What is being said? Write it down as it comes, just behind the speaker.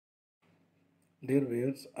Dear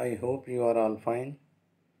viewers, I hope you are all fine.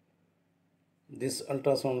 This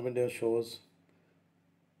ultrasound video shows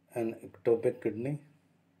an ectopic kidney.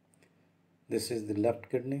 This is the left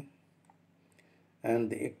kidney, and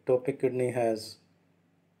the ectopic kidney has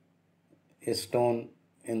a stone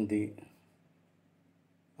in the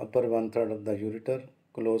upper one third of the ureter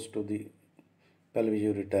close to the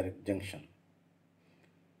pelvi-ureteric junction.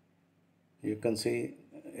 You can see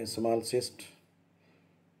a small cyst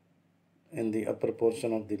in the upper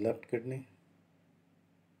portion of the left kidney.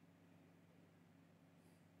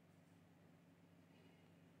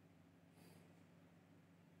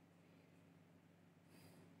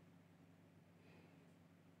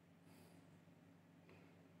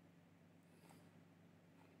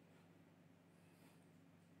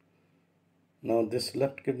 Now this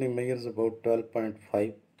left kidney measures about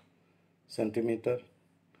 12.5 centimeter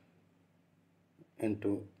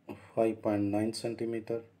into 5.9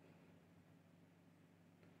 centimeter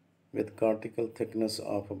with cortical thickness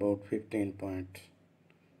of about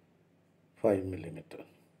 15.5 millimeter.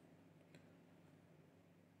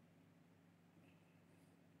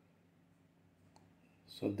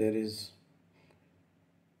 So there is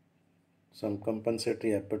some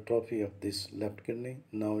compensatory hypertrophy of this left kidney.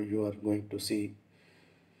 Now you are going to see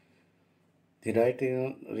the right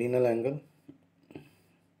renal angle,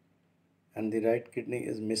 and the right kidney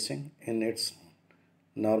is missing in its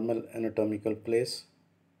normal anatomical place.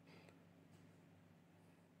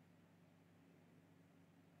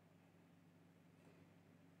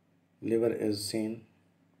 Liver is seen,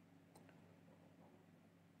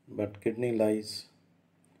 but kidney lies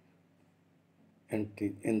in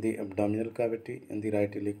the abdominal cavity in the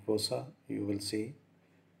right iliac fossa. You will see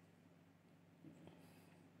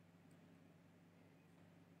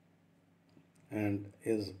and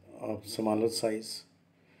is of smaller size.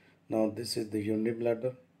 Now this is the urinary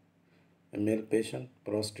bladder, a male patient.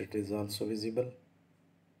 Prostate is also visible.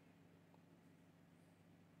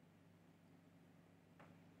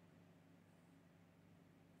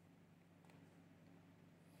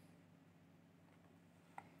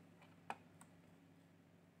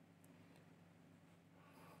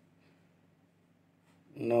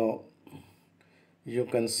 Now you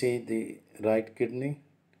can see the right kidney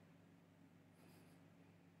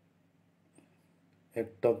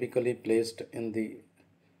ectopically placed in the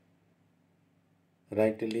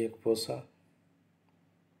right iliac fossa.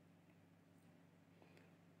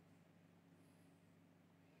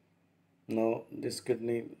 Now this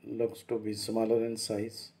kidney looks to be smaller in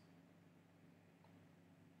size.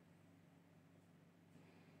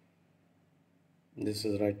 This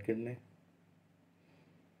is right kidney.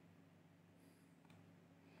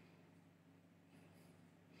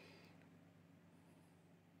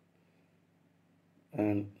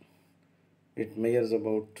 And it measures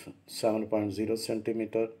about 7.0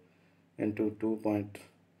 centimeter into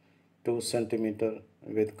 2.2 centimeter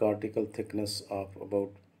with cortical thickness of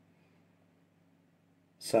about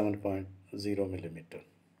 7.0 millimeter.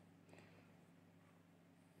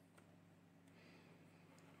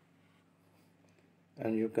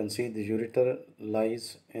 And you can see the ureter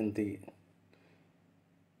lies in the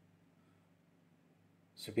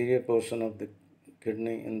superior portion of the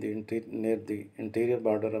kidney in the near the interior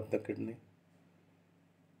border of the kidney.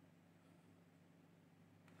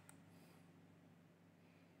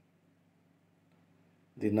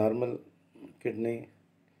 The normal kidney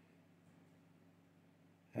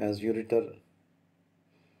has ureter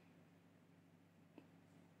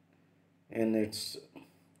in its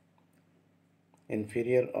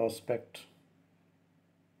inferior aspect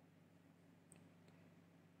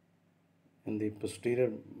in the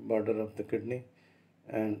posterior border of the kidney,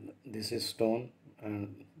 and this is stone,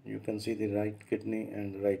 and you can see the right kidney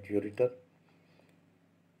and right ureter.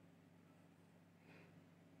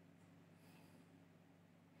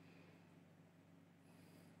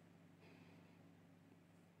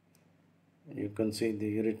 You can see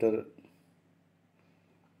the ureter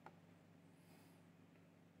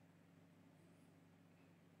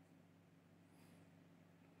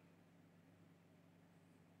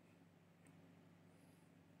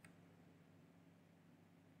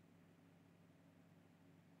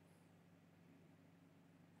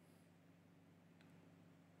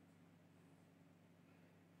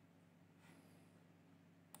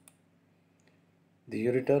The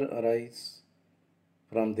ureter arises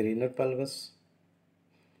from the renal pelvis,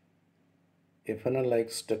 a funnel-like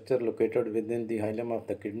structure located within the hilum of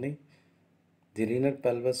the kidney. The renal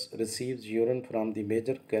pelvis receives urine from the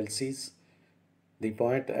major calyces. The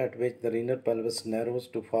point at which the renal pelvis narrows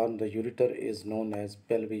to form the ureter is known as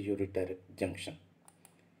pelvi-ureteric junction.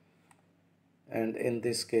 and in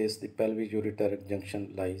this case the pelvi-ureteric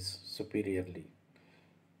junction lies superiorly.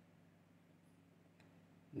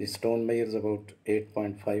 The stone measures about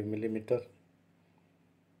 8.5 millimeter,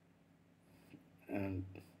 and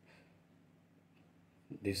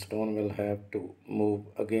the stone will have to move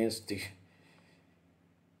against the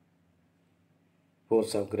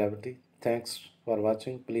force of gravity. Thanks for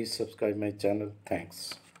watching. Please subscribe my channel.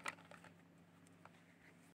 Thanks.